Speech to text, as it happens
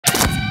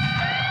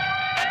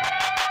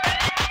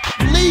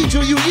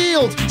do you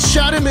yield?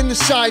 Shot him in the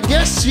side,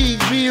 yes he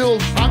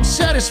reeled. I'm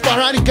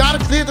satisfied, I gotta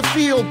clear the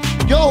field.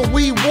 Yo,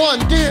 we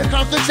won, dear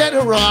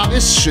etc.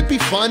 This should be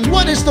fun.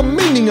 What is the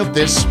meaning of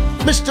this?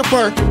 Mr.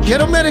 Burke,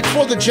 get a medic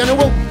for the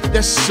general.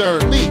 Yes, sir.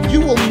 Lee, you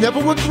will never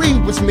agree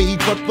with me,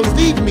 but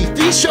believe me,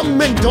 these young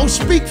men don't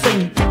speak for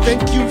me.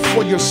 Thank you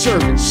for your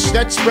service.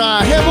 That's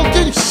right.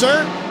 Hamilton,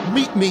 sir,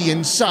 meet me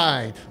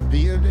inside.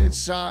 Be it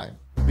inside.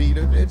 Beat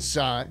it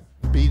inside.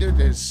 Beat it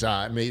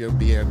inside, made it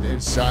be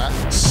inside.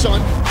 Son,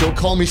 don't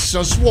call me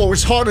son. War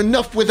is hard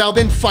enough without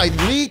infight.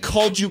 Lee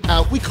called you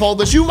out, we call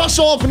this. You must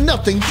all for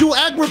nothing. You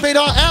aggravate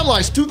our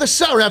allies to the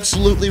sour.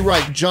 Absolutely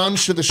right. John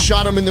should have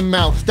shot him in the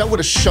mouth. That would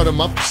have shut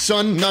him up.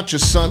 Son, not your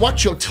son.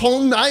 Watch your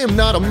tone. I am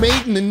not a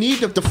maiden in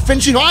need of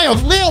defending. I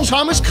have Lil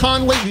Thomas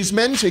Conway. These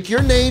men take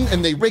your name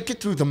and they rake it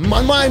through the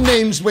mud. My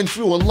names went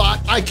through a lot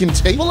I can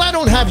take. Well, I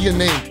don't have your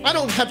name. I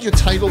don't have your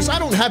titles. I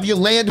don't have your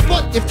land.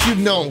 But if you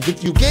know,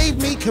 if you gave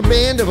me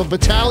command of a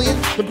battalion,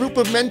 the group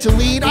of men to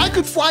lead, I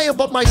could fly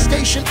above my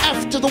station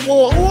after the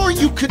war, or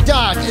you could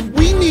die. And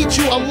we need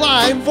you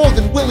alive, more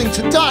than willing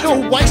to die.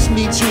 Your wife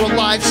needs you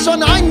alive,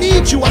 son. I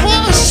need you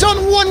alive,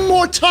 son. One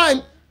more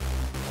time.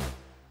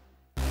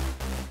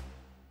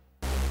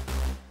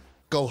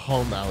 Go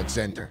home,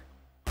 Alexander.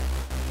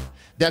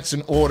 That's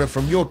an order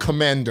from your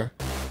commander.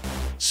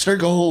 Sir,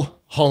 go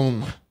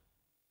home.